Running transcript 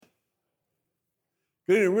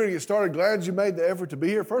Good evening. We're going to get started. Glad you made the effort to be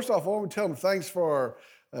here. First off, I want to tell them thanks for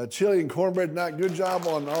our chili and cornbread tonight. Good job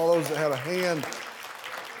on all those that had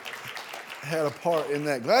a part in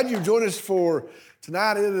that. Glad you joined us for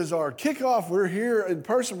tonight. It is our kickoff. We're here in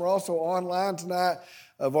person. We're also online tonight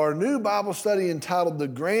of our new Bible study entitled The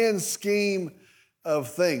Grand Scheme of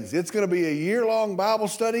Things. It's going to be a year-long Bible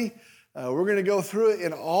study. We're going to go through it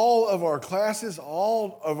in all of our classes,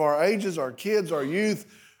 all of our ages, our kids, our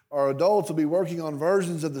youth, our adults will be working on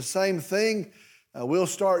versions of the same thing. We'll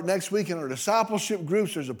start next week in our discipleship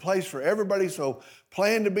groups. There's a place for everybody, so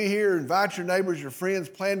plan to be here. Invite your neighbors, your friends.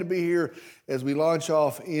 Plan to be here as we launch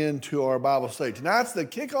off into our Bible study. Tonight's the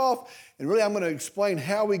kickoff, and really I'm going to explain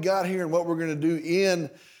how we got here and what we're going to do in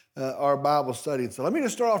our Bible study. So let me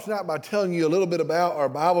just start off tonight by telling you a little bit about our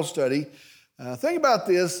Bible study. Think about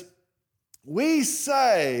this. We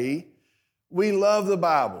say we love the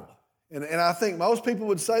Bible. And I think most people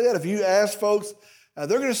would say that. If you ask folks, they're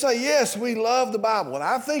going to say, yes, we love the Bible. And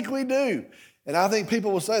I think we do. And I think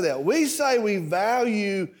people will say that. We say we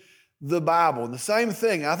value the Bible. And the same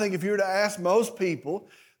thing, I think if you were to ask most people,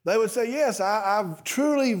 they would say, yes, I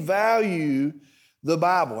truly value the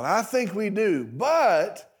Bible. And I think we do.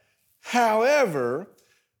 But, however,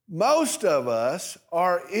 most of us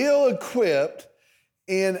are ill-equipped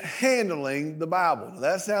in handling the Bible. Now,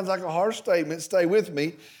 that sounds like a harsh statement. Stay with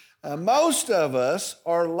me. Most of us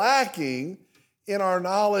are lacking in our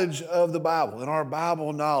knowledge of the Bible, in our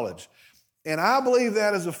Bible knowledge. And I believe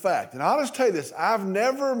that is a fact. And I'll just tell you this, I've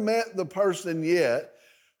never met the person yet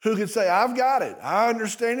who could say, I've got it. I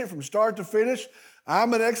understand it from start to finish.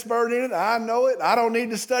 I'm an expert in it. I know it. I don't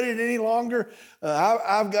need to study it any longer.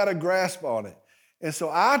 I've got a grasp on it. And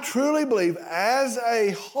so I truly believe as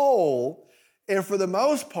a whole, and for the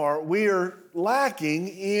most part, we are lacking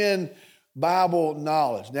in Bible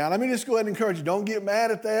knowledge. Now, let me just go ahead and encourage you, don't get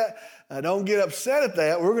mad at that. Don't get upset at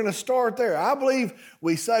that. We're going to start there. I believe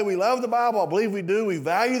we say we love the Bible. I believe we do. We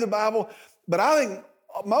value the Bible. But I think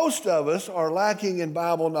most of us are lacking in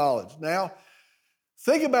Bible knowledge. Now,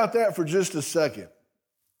 think about that for just a second.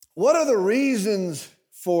 What are the reasons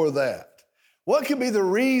for that? What could be the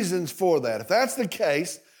reasons for that? If that's the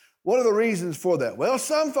case, what are the reasons for that? Well,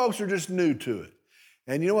 some folks are just new to it.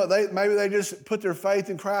 And you know what? Maybe they just put their faith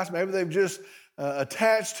in Christ. Maybe they've just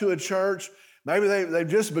attached to a church. Maybe they've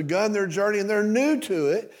just begun their journey and they're new to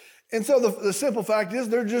it. And so the simple fact is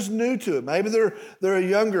they're just new to it. Maybe they're a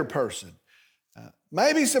younger person.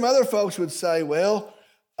 Maybe some other folks would say, well,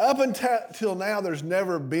 up until now, there's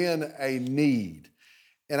never been a need.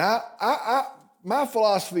 And my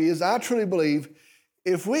philosophy is I truly believe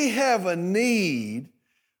if we have a need,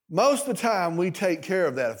 most of the time, we take care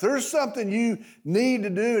of that. If there's something you need to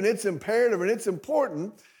do and it's imperative and it's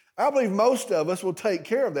important, I believe most of us will take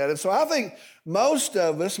care of that. And so I think most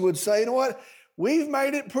of us would say, you know what? We've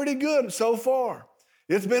made it pretty good so far.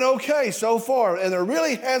 It's been okay so far. And there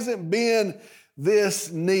really hasn't been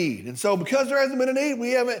this need. And so because there hasn't been a need,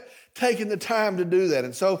 we haven't taken the time to do that.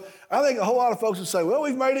 And so I think a whole lot of folks would say, well,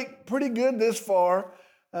 we've made it pretty good this far.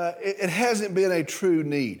 It hasn't been a true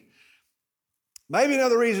need. Maybe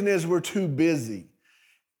another reason is we're too busy.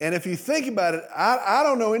 And if you think about it, I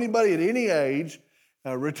don't know anybody at any age,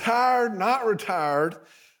 retired, not retired,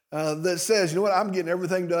 that says, you know what, I'm getting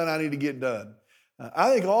everything done I need to get done.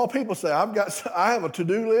 I think all people say, I have a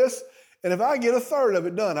to-do list, and if I get a third of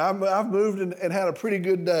it done, I've moved and had a pretty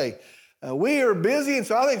good day. We are busy, and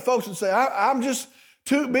so I think folks would say, I'm just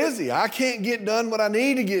too busy. I can't get done what I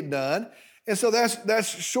need to get done. And so that's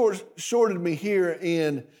shorted me here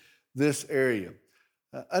in this area.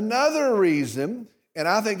 Another reason, and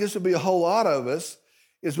I think this would be a whole lot of us,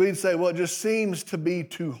 is we'd say, well, it just seems to be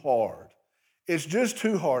too hard. It's just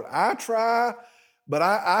too hard. I try, but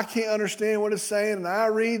I can't understand what it's saying, and I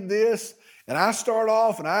read this, and I start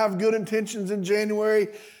off, and I have good intentions in January,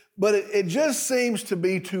 but it just seems to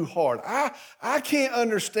be too hard. I can't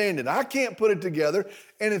understand it. I can't put it together,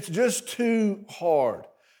 and it's just too hard.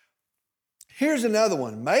 Here's another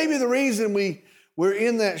one. Maybe the reason we're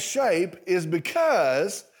in that shape is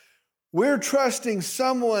because we're trusting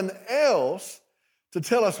someone else to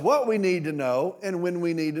tell us what we need to know and when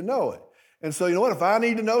we need to know it. And so, you know what? If I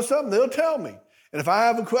need to know something, they'll tell me. And if I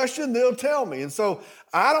have a question, they'll tell me. And so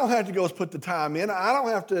I don't have to go put the time in. I don't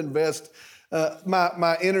have to invest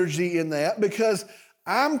my energy in that because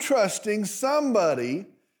I'm trusting somebody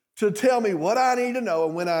to tell me what I need to know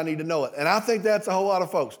and when I need to know it. And I think that's a whole lot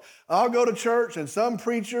of folks. I'll go to church and some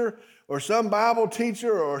preacher or some Bible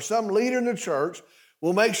teacher or some leader in the church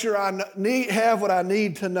will make sure I have what I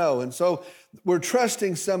need to know. And so we're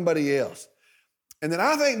trusting somebody else. And then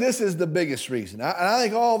I think this is the biggest reason. I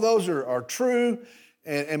think all those are true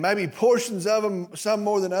and maybe portions of them, some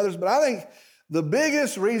more than others. But I think the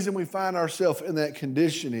biggest reason we find ourselves in that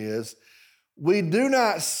condition is we do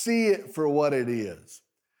not see it for what it is.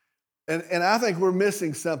 And I think we're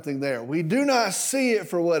missing something there. We do not see it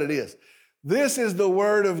for what it is. This is the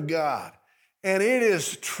Word of God, and it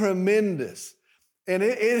is tremendous. And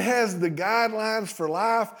it has the guidelines for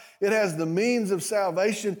life. It has the means of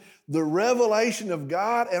salvation, the revelation of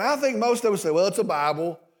God. And I think most of us say, well, it's a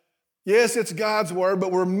Bible. Yes, it's God's Word,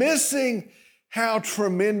 but we're missing how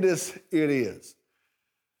tremendous it is.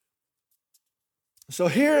 So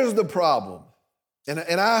here's the problem. And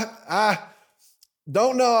I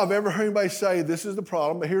don't know I've ever heard anybody say this is the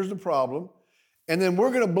problem, but here's the problem. And then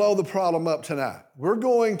we're going to blow the problem up tonight. We're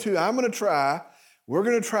going to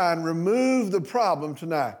try and remove the problem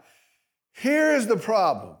tonight. Here is the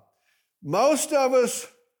problem. Most of us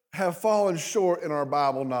have fallen short in our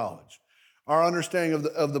Bible knowledge, our understanding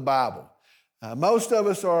of the Bible. Most of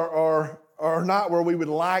us are not where we would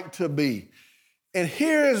like to be. And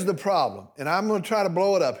here is the problem, and I'm going to try to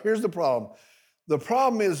blow it up. Here's the problem. The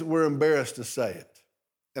problem is we're embarrassed to say it.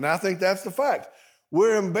 And I think that's the fact.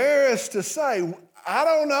 We're embarrassed to say, I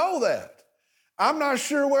don't know that. I'm not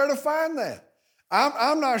sure where to find that.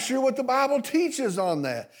 I'm not sure what the Bible teaches on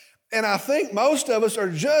that. And I think most of us are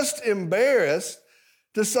just embarrassed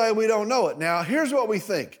to say we don't know it. Now, here's what we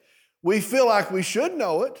think. We feel like we should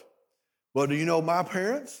know it. Well, do you know my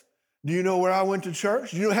parents? Do you know where I went to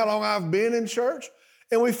church? Do you know how long I've been in church?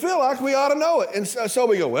 And we feel like we ought to know it. And so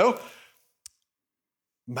we go, well,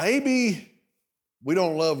 maybe we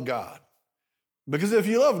don't love God. Because if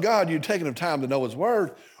you love God, you're taking the time to know His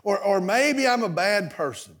Word. Or maybe I'm a bad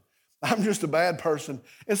person. I'm just a bad person.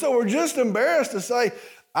 And so we're just embarrassed to say,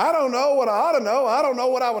 I don't know what I ought to know. I don't know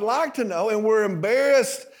what I would like to know. And we're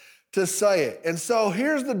embarrassed to say it. And so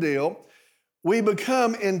here's the deal. We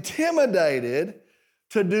become intimidated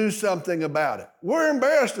to do something about it. We're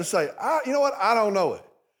embarrassed to say, you know what? I don't know it.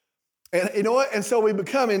 And you know what? And so we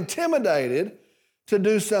become intimidated to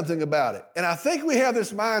do something about it. And I think we have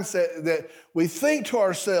this mindset that we think to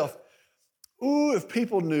ourselves, ooh, if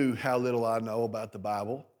people knew how little I know about the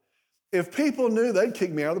Bible, if people knew, they'd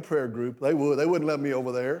kick me out of the prayer group. They would. They wouldn't let me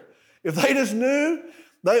over there. If they just knew,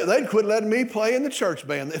 they'd quit letting me play in the church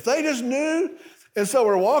band. If they just knew. And so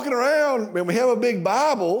we're walking around and we have a big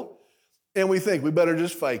Bible and we think we better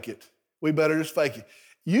just fake it. We better just fake it.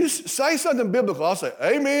 You say something biblical, I'll say,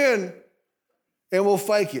 amen, and we'll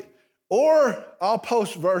fake it. Or I'll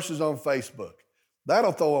post verses on Facebook.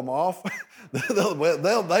 That'll throw them off.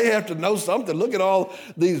 They have to know something. Look at all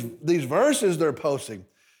these verses they're posting.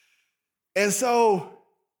 And so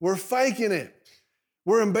we're faking it.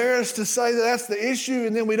 We're embarrassed to say that that's the issue,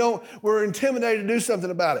 and then we're intimidated to do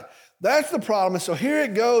something about it. That's the problem. And so here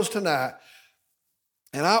it goes tonight.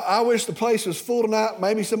 And I wish the place was full tonight.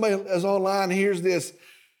 Maybe somebody is online hears this.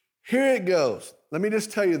 Here it goes. Let me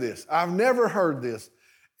just tell you this. I've never heard this.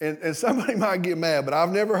 And somebody might get mad, but I've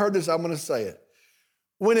never heard this. I'm going to say it.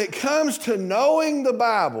 When it comes to knowing the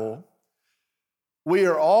Bible, we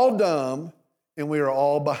are all dumb and we are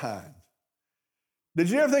all behind. Did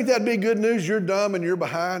you ever think that'd be good news? You're dumb and you're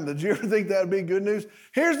behind. Did you ever think that'd be good news?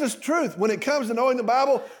 Here's the truth. When it comes to knowing the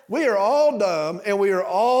Bible, we are all dumb and we are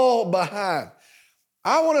all behind.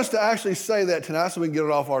 I want us to actually say that tonight so we can get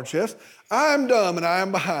it off our chest. I'm dumb and I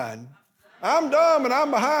am behind. I'm dumb and I'm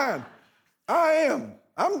behind. I am.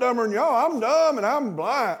 I'm dumber than y'all. I'm dumb and I'm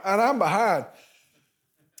blind and I'm behind.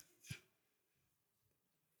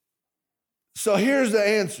 So here's the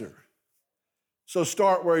answer. So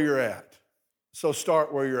start where you're at.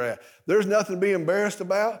 There's nothing to be embarrassed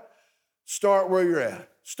about. Start where you're at.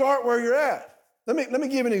 Start where you're at. Let me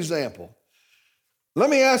give an example. Let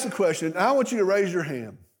me ask a question, and I want you to raise your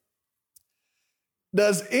hand.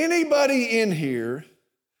 Does anybody in here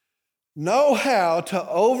know how to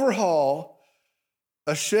overhaul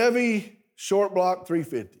a Chevy short block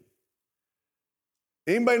 350?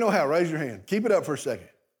 Anybody know how? Raise your hand. Keep it up for a second.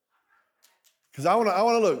 Because I want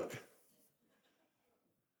to look.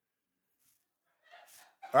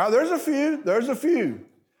 All right, there's a few.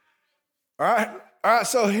 All right,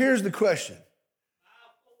 so here's the question.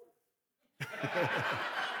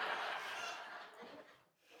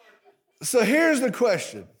 So here's the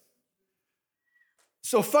question.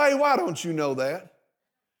 So Faye, why don't you know that?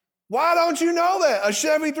 Why don't you know that? A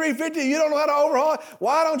Chevy 350, you don't know how to overhaul it?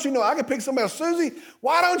 Why don't you know? I can pick somebody else. Susie,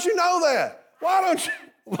 why don't you know that?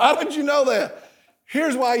 Why don't you know that?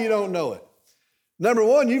 Here's why you don't know it. Number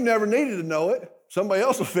one, you've never needed to know it. Somebody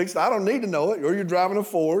else will fix it. I don't need to know it. Or you're driving a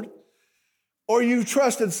Ford. Or you've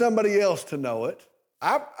trusted somebody else to know it.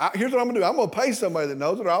 Here's what I'm going to do. I'm going to pay somebody that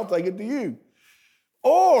knows it, or I'll take it to you.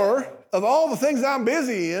 Or of all the things I'm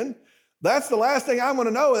busy in, that's the last thing I'm going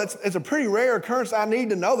to know. It's a pretty rare occurrence. I need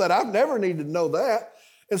to know that. I've never needed to know that.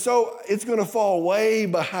 And so it's going to fall way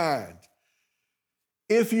behind.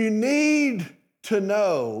 If you need to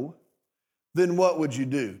know, then what would you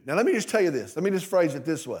do? Now, let me just tell you this. Let me just phrase it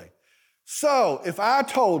this way. So if I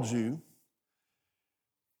told you,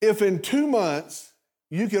 if in 2 months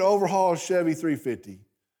you could overhaul a Chevy 350,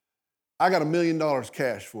 I got $1 million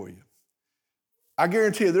cash for you. I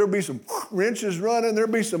guarantee you there'll be some wrenches running,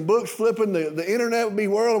 there'll be some books flipping, the internet would be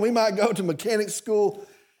whirling, we might go to mechanic school.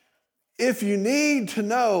 If you need to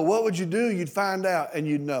know, what would you do? You'd find out and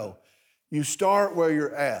you'd know. You start where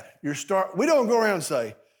you're at. We don't go around and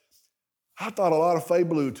say, I thought a lot of Faye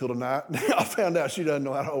Blue till tonight. Now I found out she doesn't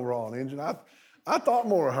know how to overhaul an engine. I thought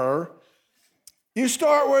more of her. You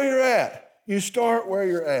start where you're at. You start where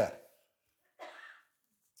you're at.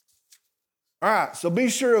 All right, so be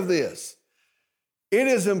sure of this. It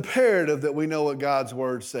is imperative that we know what God's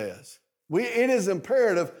word says. It is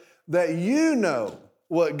imperative that you know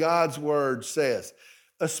what God's word says,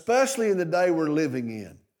 especially in the day we're living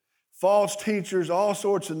in. False teachers, all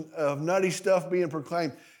sorts of nutty stuff being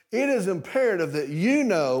proclaimed. It is imperative that you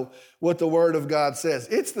know what the Word of God says.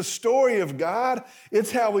 It's the story of God.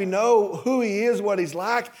 It's how we know who He is, what He's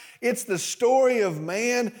like. It's the story of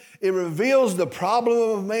man. It reveals the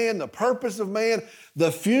problem of man, the purpose of man,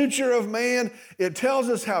 the future of man. It tells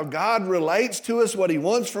us how God relates to us, what He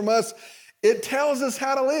wants from us. It tells us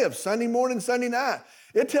how to live Sunday morning, Sunday night.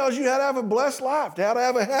 It tells you how to have a blessed life, how to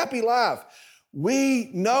have a happy life. We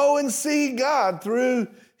know and see God through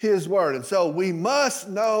His Word. And so we must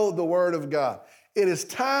know the Word of God. It is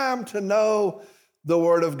time to know the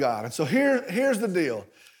Word of God. And so here's the deal.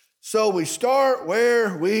 So we start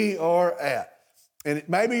where we are at. And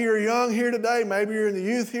maybe you're young here today. Maybe you're in the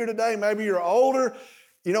youth here today. Maybe you're older.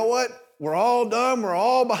 You know what? We're all done. We're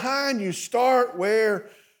all behind. You start where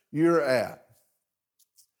you're at.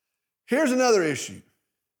 Here's another issue.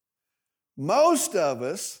 Most of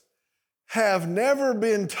us have never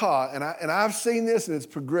been taught, and I've seen this and it's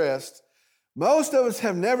progressed, most of us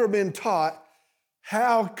have never been taught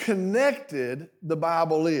how connected the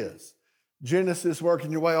Bible is. Genesis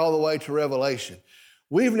working your way all the way to Revelation.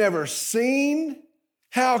 We've never seen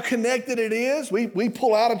how connected it is. We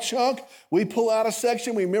pull out a chunk, we pull out a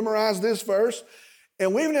section, we memorize this verse,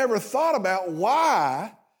 and we've never thought about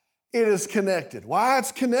why it is connected, why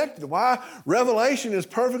it's connected, why Revelation is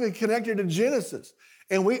perfectly connected to Genesis.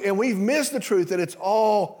 And we've missed the truth that it's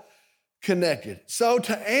all connected. So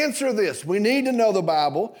to answer this, we need to know the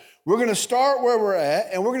Bible. We're going to start where we're at,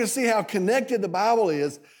 and we're going to see how connected the Bible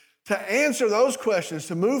is. To answer those questions,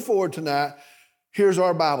 to move forward tonight, here's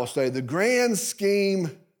our Bible study, the grand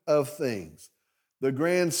scheme of things. The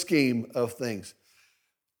grand scheme of things.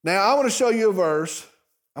 Now, I want to show you a verse.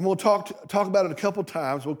 I'm going to talk about it a couple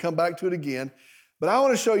times. We'll come back to it again. But I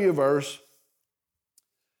want to show you a verse.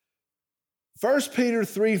 1 Peter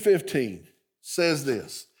 3:15 says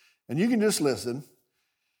this, and you can just listen.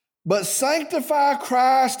 But sanctify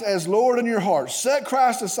Christ as Lord in your heart. Set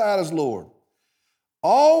Christ aside as Lord.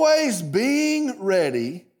 Always being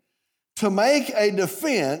ready to make a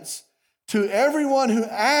defense to everyone who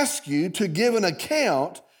asks you to give an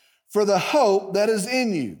account for the hope that is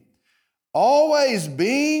in you. Always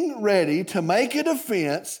being ready to make a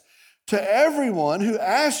defense to everyone who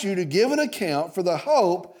asks you to give an account for the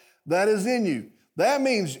hope that is in you. That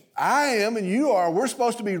means I am and you are, we're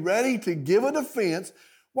supposed to be ready to give a defense.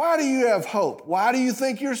 Why do you have hope? Why do you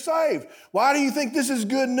think you're saved? Why do you think this is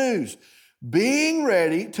good news? Being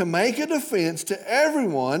ready to make a defense to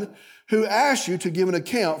everyone who asks you to give an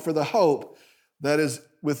account for the hope that is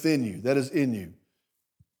within you, that is in you.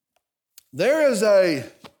 There is a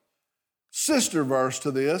sister verse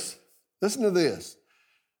to this. Listen to this.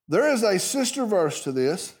 There is a sister verse to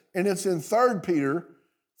this, and it's in 3 Peter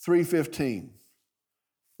 3:15.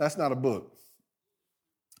 That's not a book.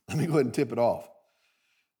 Let me go ahead and tip it off.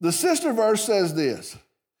 The sister verse says this.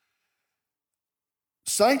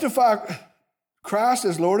 Sanctify Christ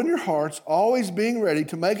as Lord in your hearts, always being ready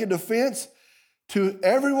to make a defense to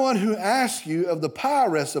everyone who asks you of the pie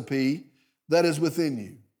recipe that is within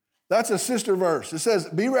you. That's a sister verse. It says,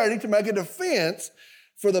 be ready to make a defense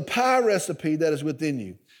for the pie recipe that is within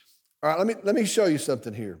you. All right, let me show you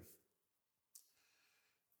something here.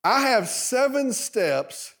 I have 7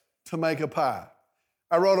 steps to make a pie.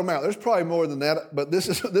 I wrote them out. There's probably more than that, but this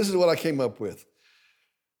is what I came up with.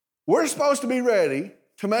 We're supposed to be ready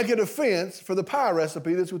to make a defense for the pie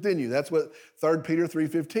recipe that's within you. That's what 3 Peter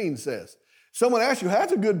 3:15 says. Someone asks you,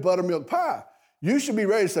 how's a good buttermilk pie? You should be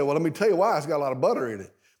ready to say, well, let me tell you why. It's got a lot of butter in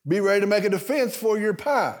it. Be ready to make a defense for your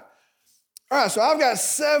pie. All right, so I've got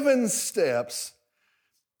 7 steps,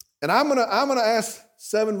 and I'm gonna ask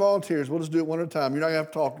 7 volunteers. We'll just do it one at a time. You're not gonna have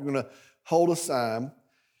to talk. You're gonna hold a sign,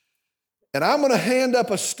 and I'm gonna hand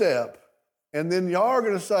up a step, and then y'all are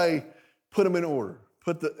gonna say, put them in order.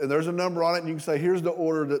 And there's a number on it, and you can say, here's the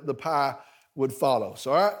order that the pie would follow.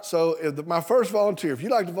 So, all right, so my first volunteer, if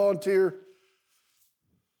you'd like to volunteer.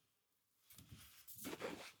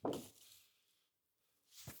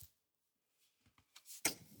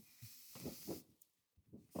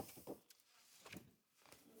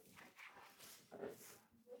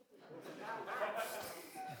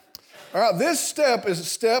 All right, this step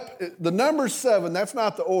is the number 7, that's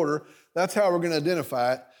not the order, that's how we're going to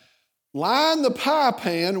identify it. Line the pie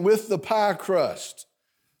pan with the pie crust.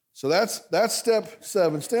 So that's step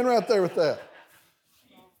 7. Stand right there with that.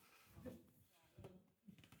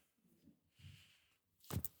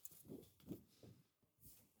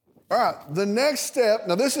 All right, the next step,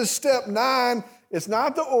 now this is step 9. It's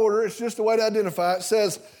not the order, it's just a way to identify it. It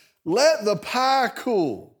says, let the pie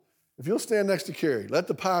cool. If you'll stand next to Carrie, let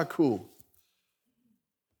the pie cool.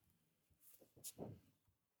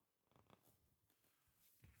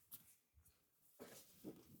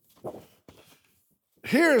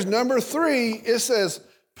 Here's number 3. It says,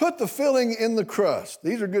 put the filling in the crust.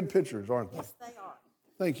 These are good pictures, aren't they? Yes, they are.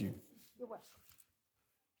 Thank you. You're welcome.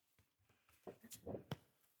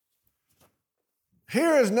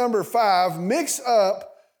 Here is number 5. Mix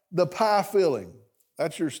up the pie filling.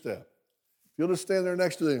 That's your step. You'll just stand there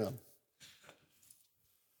next to them.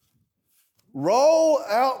 Roll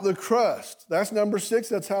out the crust. That's number 6.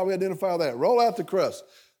 That's how we identify that. Roll out the crust.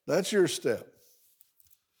 That's your step.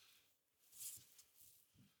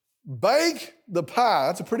 Bake the pie.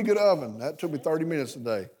 That's a pretty good oven. That took me 30 minutes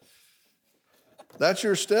today. That's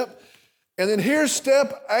your step. And then here's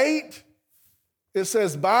step 8. It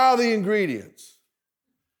says buy the ingredients.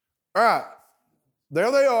 All right.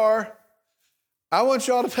 There they are. I want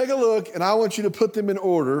y'all to take a look, and I want you to put them in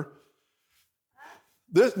order.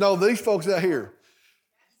 These folks out here.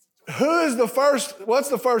 Who is the first? What's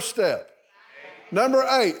the first step? Number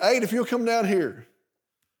 8. 8, if you'll come down here.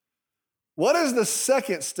 What is the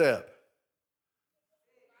second step?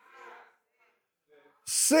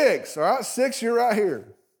 6, all right? 6, you're right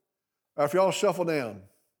here. All right, if y'all shuffle down.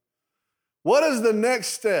 What is the next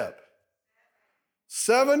step?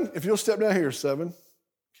 7, if you'll step down here, 7.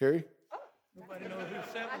 Carrie? Nobody knows who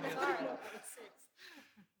 7 is.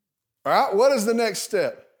 All right, what is the next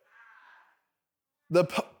step?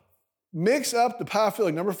 Mix up the pie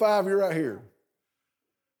filling. Number 5, you're right here.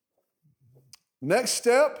 Next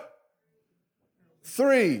step,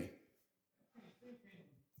 3.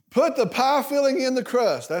 Put the pie filling in the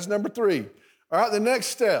crust. That's number 3. All right, the next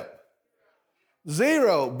step.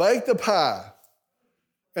 0, bake the pie.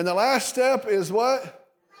 And the last step is what?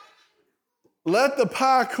 Let the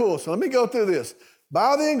pie cool. So let me go through this.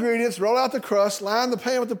 Buy the ingredients, roll out the crust, line the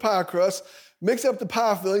pan with the pie crust, mix up the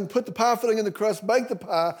pie filling, put the pie filling in the crust, bake the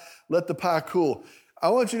pie, let the pie cool. I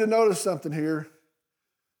want you to notice something here.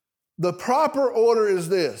 The proper order is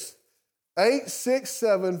this: 8, 6,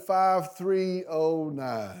 7, 5, 3, 0,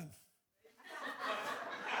 9.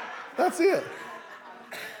 That's it.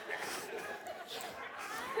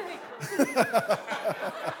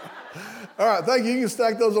 All right, thank you. You can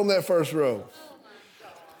stack those on that first row.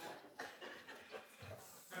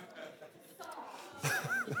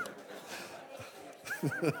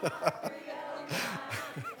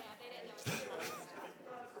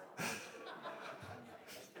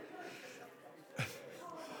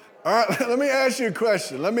 All right, let me ask you a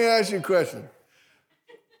question.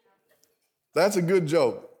 That's a good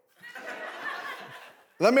joke.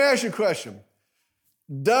 Let me ask you a question.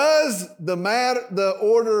 Does the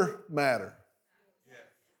order matter? Yes.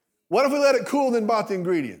 What if we let it cool and then bought the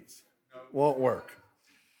ingredients? No. Won't work.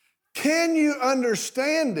 Can you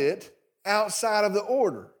understand it outside of the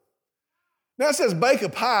order? Now it says bake a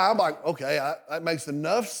pie. I'm like, okay, that makes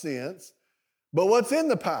enough sense. But what's in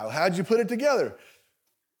the pie? How'd you put it together?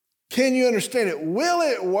 Can you understand it? Will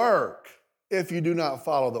it work if you do not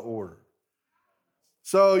follow the order?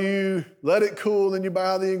 So you let it cool, then you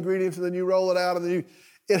buy the ingredients, and then you roll it out, and then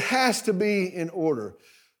it has to be in order.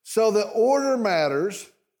 So the order matters,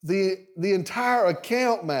 the entire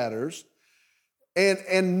account matters,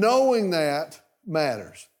 and knowing that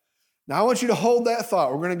matters. Now I want you to hold that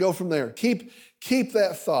thought. We're going to go from there. Keep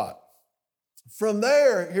that thought. From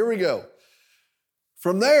there, here we go.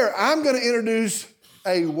 From there, I'm going to introduce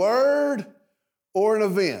a word or an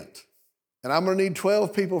event. And I'm going to need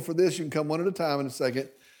 12 people for this. You can come one at a time in a second.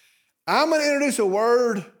 I'm going to introduce a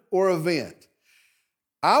word or event.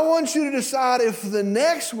 I want you to decide if the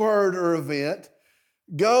next word or event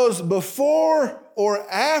goes before or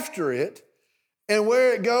after it, and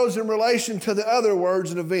where it goes in relation to the other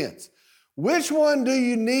words and events. Which one do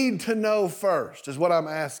you need to know first, is what I'm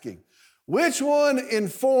asking. Which one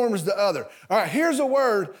informs the other? All right, here's a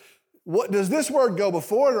word. What, does this word go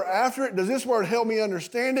before it or after it? Does this word help me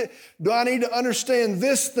understand it? Do I need to understand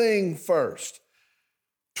this thing first?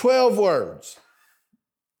 12 words.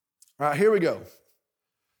 All right, here we go.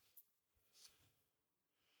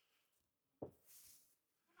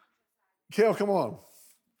 Kel, come on.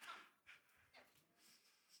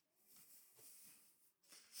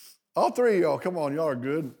 All three of y'all, come on, y'all are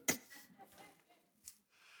good.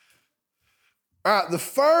 All right, the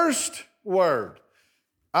first word.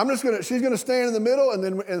 She's gonna stand in the middle,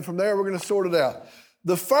 and from there we're gonna sort it out.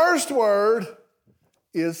 The first word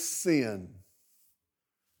is sin.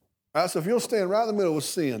 All right, so if you'll stand right in the middle with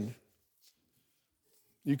sin.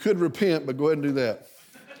 You could repent, but go ahead and do that.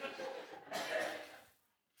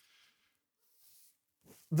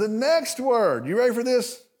 The next word, you ready for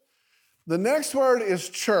this? The next word is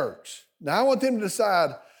church. Now I want them to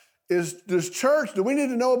decide, do we need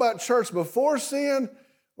to know about church before sin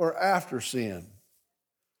or after sin?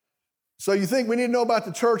 So you think we need to know about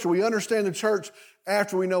the church, or we understand the church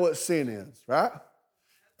after we know what sin is, right?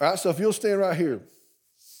 All right, so if you'll stand right here.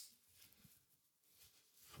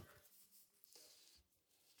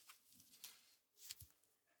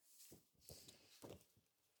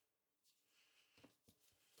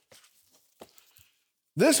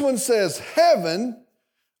 This one says, heaven,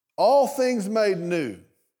 all things made new.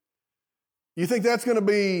 You think that's going to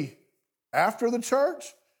be after the church?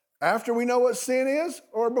 After we know what sin is,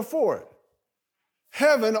 or before it?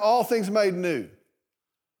 Heaven, all things made new.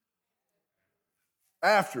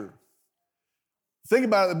 After. Think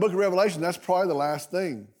about it, the book of Revelation, that's probably the last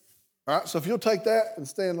thing. All right, so if you'll take that and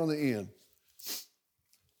stand on the end.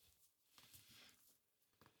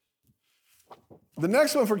 The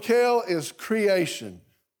next one for Kel is creation.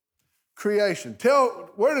 Creation.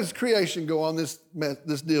 Where does creation go on this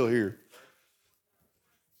deal here?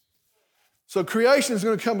 So creation is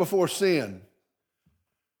going to come before sin,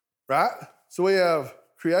 right? So we have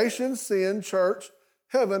creation, sin, church,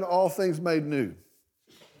 heaven, all things made new.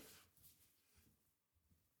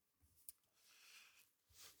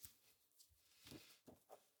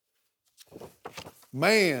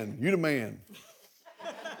 Man, you the man.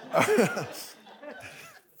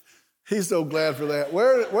 He's so glad for that.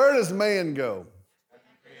 Where does man go?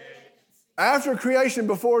 After creation,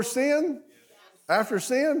 before sin? After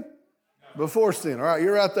sin? Before sin. All right,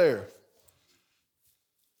 you're right there.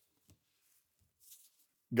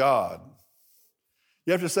 God.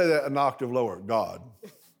 You have to say that an octave lower. God.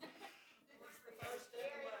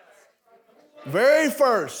 Very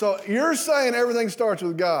first. So you're saying everything starts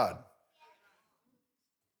with God.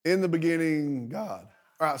 In the beginning, God.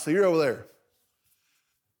 All right, so you're over there.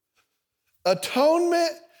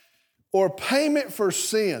 Atonement or payment for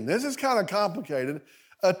sin. This is kind of complicated.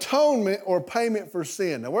 Atonement or payment for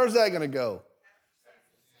sin. Now, where's that going to go?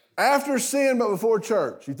 After sin, but before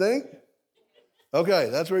church, you think? Okay,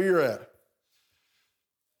 that's where you're at.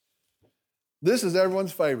 This is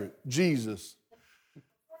everyone's favorite, Jesus.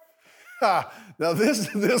 Now,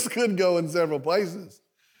 this could go in several places.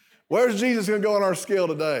 Where's Jesus going to go on our scale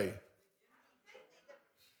today?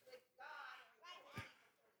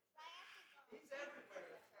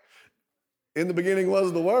 In the beginning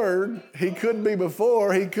was the Word. He could be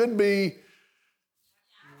before. He could be.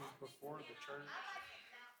 Before the church.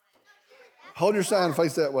 Hold your sign,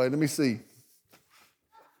 face that way. Let me see.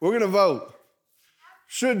 We're going to vote.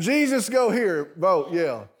 Should Jesus go here? Vote,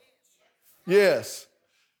 yeah. Yes.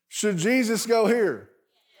 Should Jesus go here?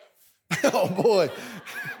 Oh, boy.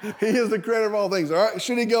 He is the creator of all things. All right.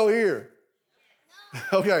 Should he go here?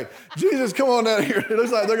 Okay. Jesus, come on down here. It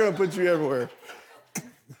looks like they're going to put you everywhere.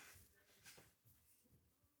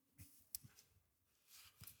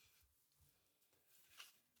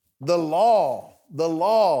 The law.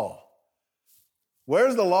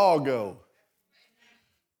 Where's the law go?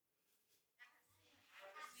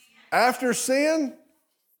 After sin?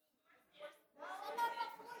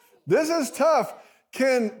 This is tough.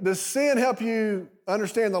 Can the sin help you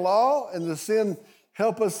understand the law, and the sin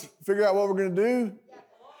help us figure out what we're going to do?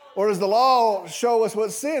 Or does the law show us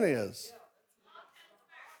what sin is?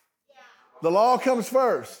 The law comes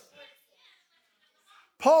first.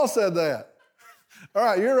 Paul said that. All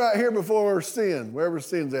right, you're right here before sin, wherever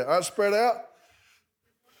sin's at. All right, spread out.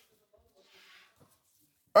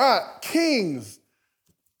 All right, kings.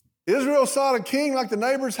 Israel sought a king like the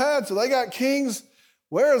neighbors had, so they got kings.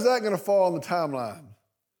 Where is that going to fall on the timeline?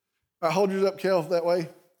 All right, hold yours up, Kel, that way.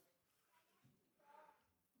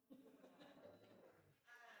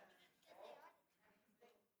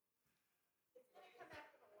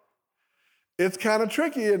 It's kind of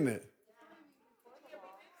tricky, isn't it?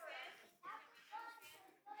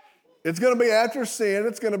 It's going to be after sin.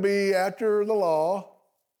 It's going to be after the law,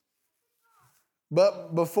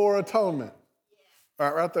 but before atonement. All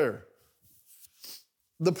right, right there.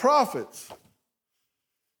 The prophets.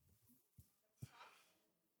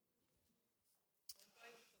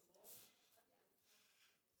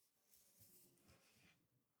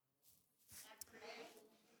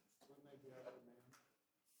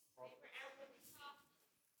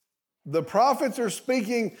 The prophets are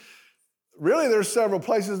speaking, really there's several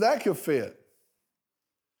places that could fit.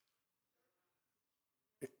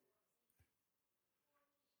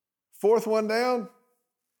 Fourth one down.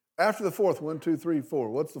 After the fourth, 1, 2, 3, 4.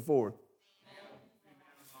 What's the fourth?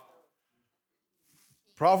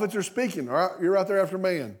 Prophets are speaking. All right, you're right there after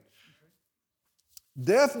man.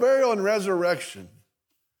 Death, burial, and resurrection.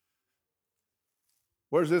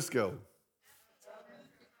 Where's this go?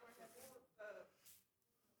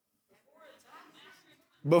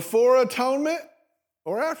 Before atonement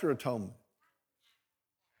or after atonement?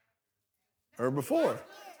 Or before?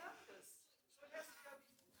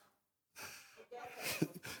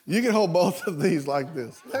 You can hold both of these like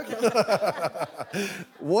this.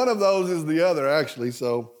 One of those is the other, actually.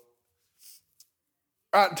 So,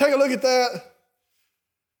 all right, take a look at that.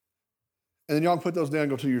 And then y'all can put those down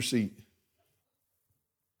and go to your seat.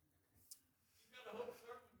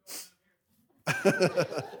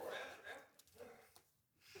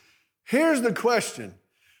 Here's the question.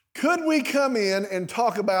 Could we come in and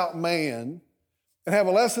talk about man and have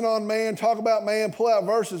a lesson on man, talk about man, pull out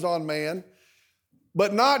verses on man,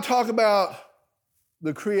 but not talk about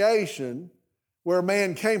the creation where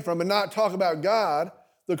man came from and not talk about God,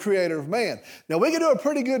 the creator of man? Now, we can do a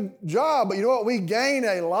pretty good job, but you know what? We gain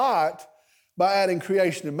a lot by adding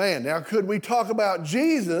creation to man. Now, could we talk about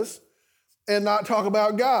Jesus and not talk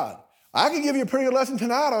about God? I could give you a pretty good lesson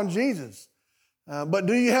tonight on Jesus. But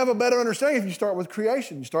do you have a better understanding if you start with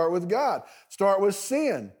creation? You start with God. Start with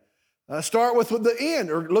sin. Start with the end,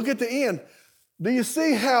 or look at the end. Do you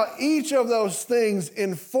see how each of those things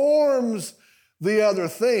informs the other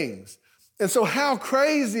things? And so how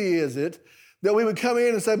crazy is it that we would come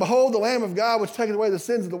in and say, behold, the Lamb of God which taketh away the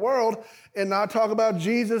sins of the world, and not talk about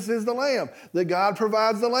Jesus is the Lamb, that God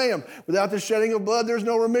provides the Lamb. Without the shedding of blood, there's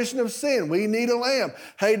no remission of sin. We need a Lamb.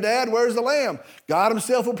 Hey, Dad, where's the Lamb? God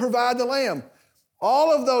himself will provide the Lamb.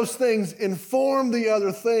 All of those things inform the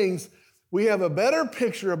other things. We have a better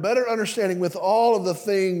picture, a better understanding with all of the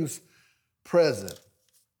things present.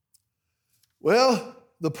 Well,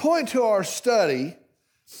 the point to our study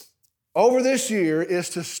over this year is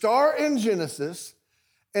to start in Genesis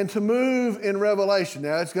and to move in Revelation.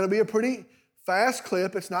 Now, it's going to be a pretty fast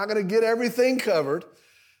clip. It's not going to get everything covered,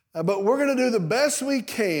 but we're going to do the best we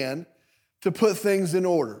can to put things in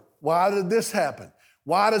order. Why did this happen?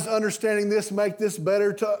 Why does understanding this make this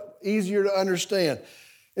easier to understand?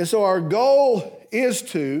 And so our goal is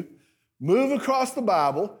to move across the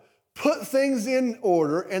Bible, put things in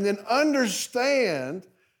order, and then understand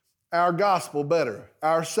our gospel better,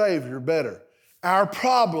 our Savior better, our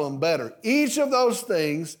problem better. Each of those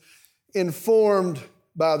things informed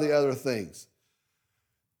by the other things.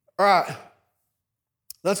 All right,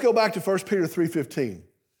 let's go back to 1 Peter 3:15.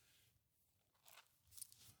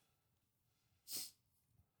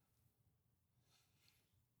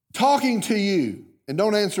 Talking to you, and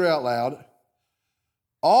don't answer out loud,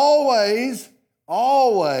 always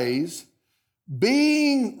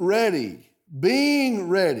being ready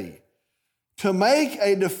to make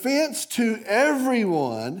a defense to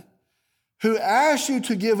everyone who asks you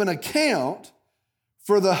to give an account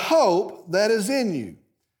for the hope that is in you.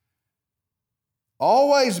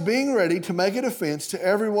 Always being ready to make a defense to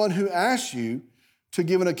everyone who asks you to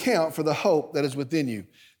give an account for the hope that is within you.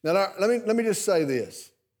 Now, let me just say this.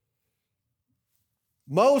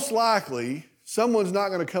 Most likely, someone's not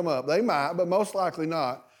going to come up. They might, but most likely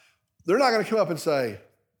not. They're not going to come up and say,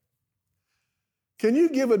 can you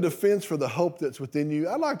give a defense for the hope that's within you?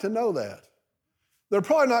 I'd like to know that. They're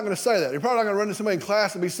probably not going to say that. You're probably not going to run into somebody in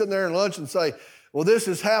class and be sitting there in lunch and say, well, this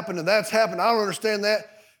has happened and that's happened. I don't understand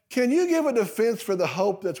that. Can you give a defense for the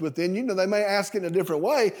hope that's within you? Now, they may ask it in a different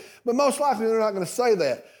way, but most likely they're not going to say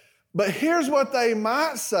that. But here's what they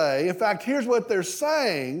might say. In fact, here's what they're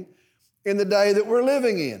saying in the day that we're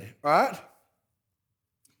living in, right?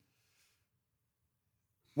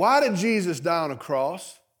 Why did Jesus die on a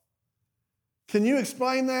cross? Can you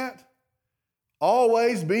explain that?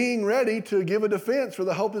 Always being ready to give a defense for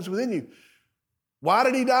the hope that's within you. Why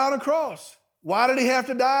did he die on a cross? Why did he have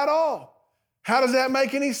to die at all? How does that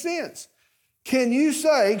make any sense? Can you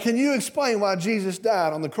explain why Jesus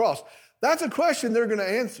died on the cross? That's a question they're going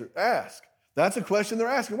to ask. That's a question they're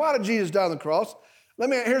asking. Why did Jesus die on the cross?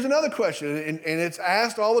 Here's another question, and it's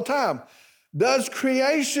asked all the time. Does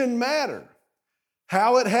creation matter?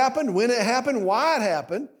 How it happened, when it happened, why it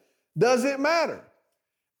happened, does it matter?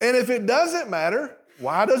 And if it doesn't matter,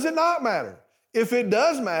 why does it not matter? If it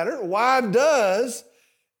does matter, why does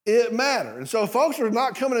it matter? And so folks are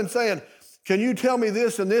not coming and saying, can you tell me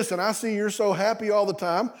this and this, and I see you're so happy all the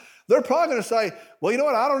time. They're probably going to say, well, you know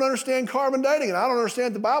what, I don't understand carbon dating, and I don't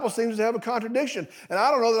understand the Bible seems to have a contradiction, and I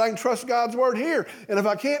don't know that I can trust God's word here. And if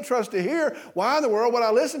I can't trust it here, why in the world would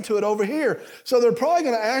I listen to it over here? So they're probably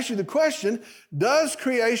going to ask you the question, does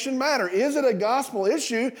creation matter? Is it a gospel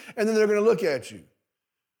issue? And then they're going to look at you.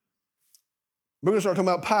 We're going to start talking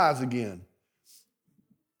about pies again.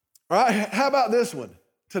 All right, how about this one?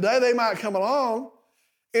 Today they might come along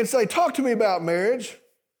and say, talk to me about marriage.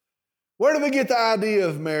 Where do we get the idea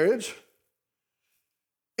of marriage?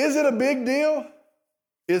 Is it a big deal?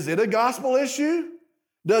 Is it a gospel issue?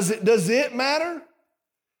 Does it matter?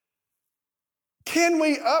 Can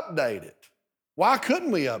we update it? Why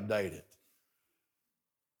couldn't we update it?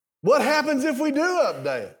 What happens if we do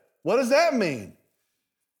update it? What does that mean?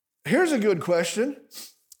 Here's a good question.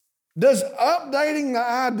 Does updating the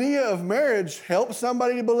idea of marriage help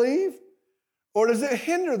somebody to believe? Or does it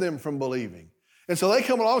hinder them from believing? And so they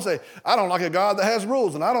come along and say, I don't like a God that has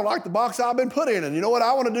rules, and I don't like the box I've been put in, and you know what,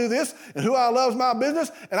 I want to do this, and who I love is my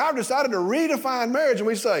business, and I've decided to redefine marriage. And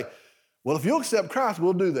we say, well, if you'll accept Christ,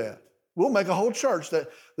 we'll do that. We'll make a whole church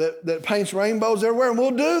that paints rainbows everywhere, and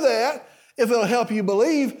we'll do that if it'll help you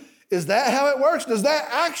believe. Is that how it works? Does that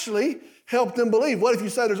actually help them believe? What if you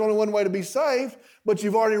say there's only one way to be saved, but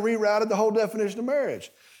you've already rerouted the whole definition of marriage?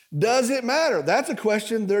 Does it matter? That's a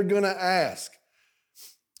question they're going to ask.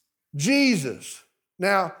 Jesus.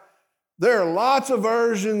 Now, there are lots of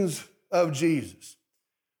versions of Jesus.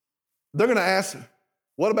 They're going to ask,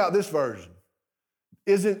 what about this version?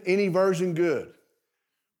 Isn't any version good?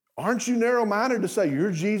 Aren't you narrow-minded to say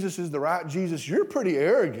your Jesus is the right Jesus? You're pretty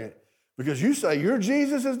arrogant because you say your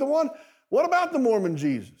Jesus is the one. What about the Mormon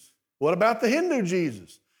Jesus? What about the Hindu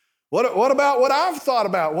Jesus? What about what I've thought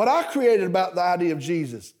about, what I created about the idea of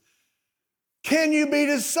Jesus? Can you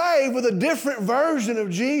be saved with a different version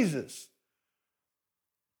of Jesus?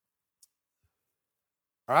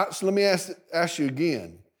 All right, so let me ask you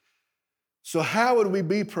again. So how would we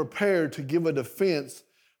be prepared to give a defense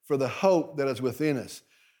for the hope that is within us?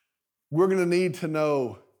 We're going to need to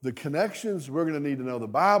know the connections. We're going to need to know the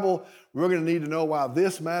Bible. We're going to need to know why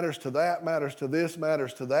this matters to that, matters to this,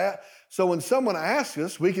 matters to that. So when someone asks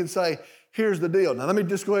us, we can say, here's the deal. Now let me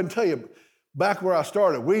just go ahead and tell you, back where I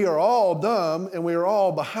started, we are all dumb and we are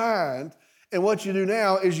all behind. And what you do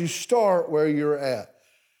now is you start where you're at.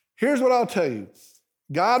 Here's what I'll tell you.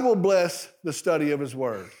 God will bless the study of his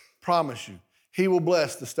word. Promise you. He will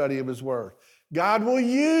bless the study of his word. God will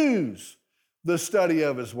use the study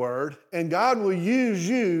of his word, and God will use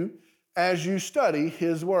you as you study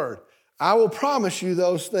his word. I will promise you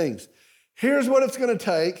those things. Here's what it's going to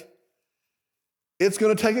take. It's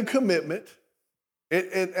going to take a commitment.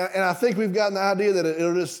 And I think we've gotten the idea that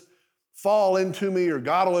it'll just fall into me or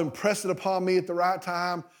God will impress it upon me at the right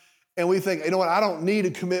time. And we think, you know what, I don't need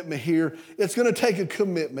a commitment here. It's going to take a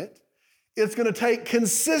commitment. It's going to take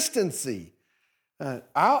consistency.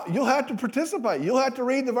 You'll have to participate. You'll have to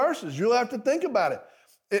read the verses. You'll have to think about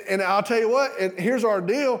it. And I'll tell you what, and here's our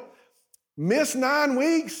deal. Miss 9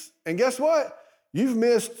 weeks, and guess what? You've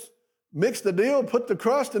mixed the deal, put the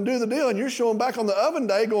crust and do the deal, and you're showing back on the oven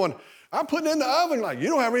day going, I'm putting it in the oven. Like, you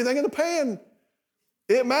don't have anything in the pan.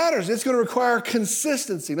 It matters. It's going to require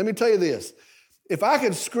consistency. Let me tell you this. If I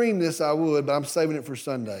could scream this, I would, but I'm saving it for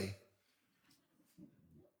Sunday.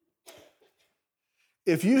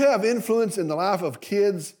 If you have influence in the life of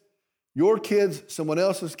kids, your kids, someone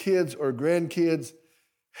else's kids, or grandkids,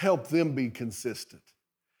 help them be consistent.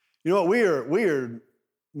 You know what? We are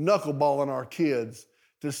knuckleballing our kids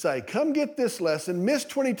to say, come get this lesson, miss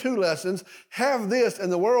 22 lessons, have this,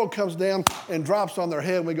 and the world comes down and drops on their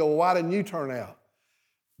head, and we go, well, why didn't you turn out?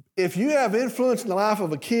 If you have influence in the life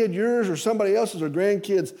of a kid, yours or somebody else's or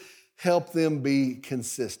grandkids, help them be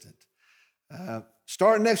consistent.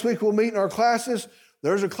 Starting next week, we'll meet in our classes.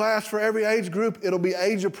 There's a class for every age group. It'll be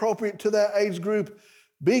age appropriate to that age group.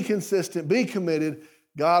 Be consistent, be committed.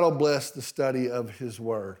 God will bless the study of his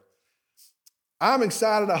word. I'm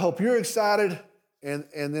excited. I hope you're excited. And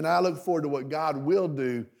then I look forward to what God will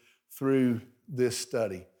do through this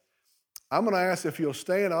study. I'm going to ask if you'll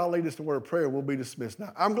stand. I'll lead us to a word of prayer. We'll be dismissed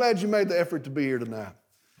now. I'm glad you made the effort to be here tonight.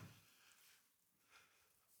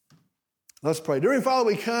 Let's pray. Dear Father,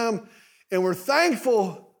 we come and we're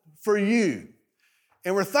thankful for you.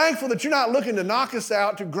 And we're thankful that you're not looking to knock us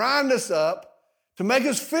out, to grind us up, to make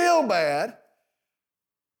us feel bad.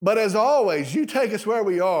 But as always, you take us where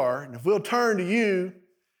we are, and if we'll turn to you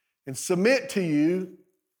and submit to you,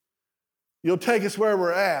 you'll take us where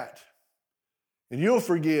we're at. And you'll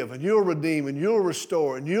forgive, and you'll redeem, and you'll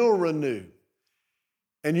restore, and you'll renew.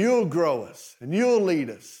 And you'll grow us, and you'll lead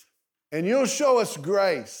us, and you'll show us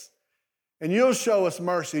grace, and you'll show us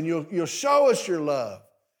mercy, and you'll show us your love.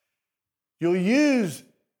 You'll use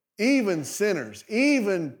even sinners,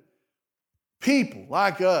 even people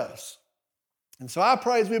like us. And so I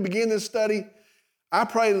pray as we begin this study, I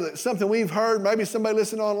pray that something we've heard, maybe somebody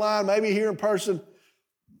listening online, maybe here in person,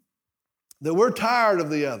 that we're tired of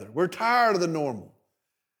the other. We're tired of the normal.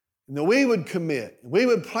 And that we would commit. We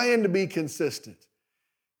would plan to be consistent.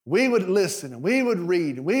 We would listen and we would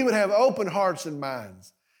read and we would have open hearts and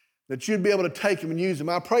minds that you'd be able to take them and use them.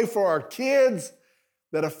 I pray for our kids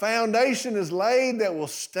that a foundation is laid that will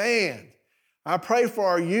stand. I pray for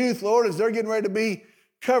our youth, Lord, as they're getting ready to be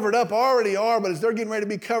covered up, already are, but as they're getting ready to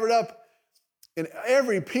be covered up in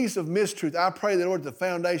every piece of mistruth, I pray that, Lord, the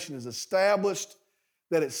foundation is established,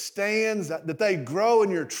 that it stands, that they grow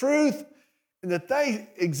in your truth, and that they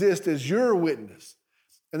exist as your witness.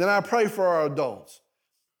 And then I pray for our adults.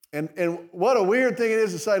 And what a weird thing it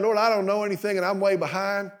is to say, Lord, I don't know anything and I'm way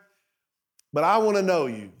behind, but I want to know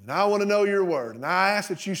you and I want to know your word. And I ask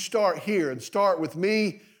that you start here and start with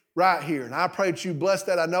me right here. And I pray that you bless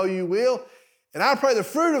that. I know you will. And I pray the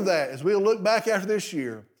fruit of that as we'll look back after this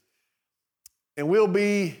year and we'll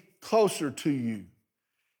be closer to you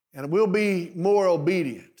and we'll be more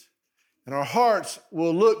obedient and our hearts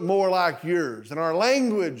will look more like yours and our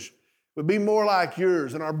language will be more like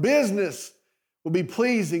yours and our business will be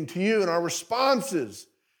pleasing to you, and our responses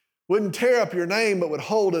wouldn't tear up your name, but would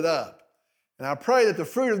hold it up. And I pray that the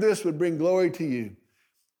fruit of this would bring glory to you.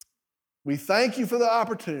 We thank you for the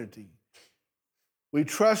opportunity. We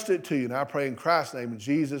trust it to you, and I pray in Christ's name, in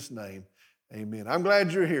Jesus' name, amen. I'm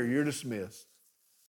glad you're here. You're dismissed.